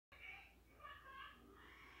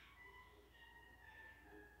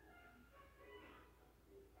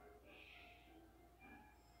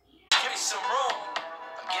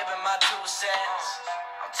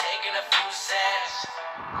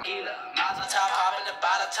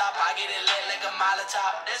top, I get it lit like a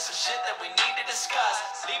Molotov. There's some shit that we need to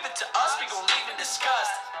discuss. Leave it to us, we gon' leave in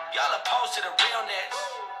disgust. Y'all opposed to the realness.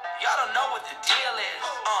 Y'all don't know what the deal is.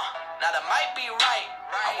 Now that might be right.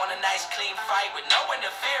 I want a nice clean fight with no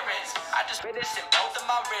interference. I just put this in both of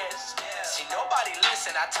my wrists. See, nobody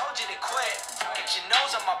listen, I told you to quit. Get your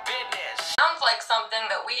nose on my business. Sounds like something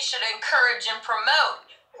that we should encourage and promote.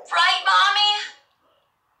 Right, Mommy?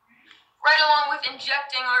 Right along with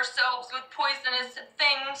injecting ourselves with poisonous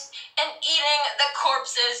things and eating the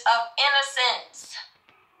corpses of innocents.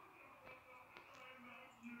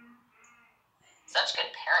 Such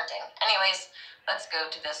good parenting. Anyways, let's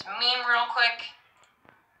go to this meme real quick.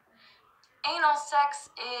 Anal sex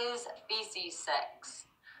is feces sex.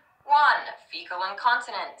 1. Fecal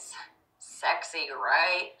incontinence. Sexy,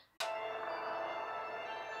 right?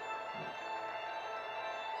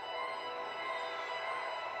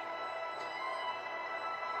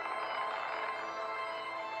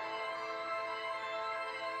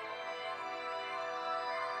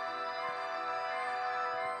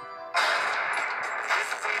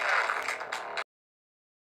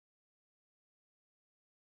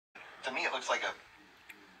 To me, it looks like a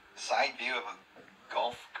side view of a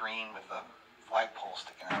golf green with a flagpole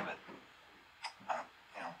sticking out of it.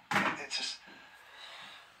 It's just...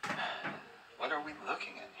 What are we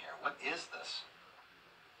looking at here? What is this?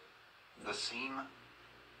 The seam.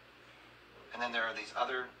 And then there are these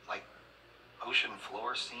other, like, ocean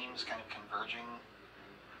floor seams kind of converging.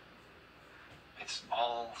 It's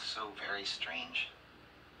all so very strange.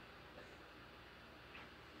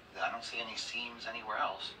 I don't see any seams anywhere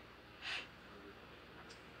else.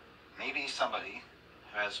 Maybe somebody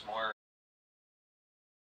who has more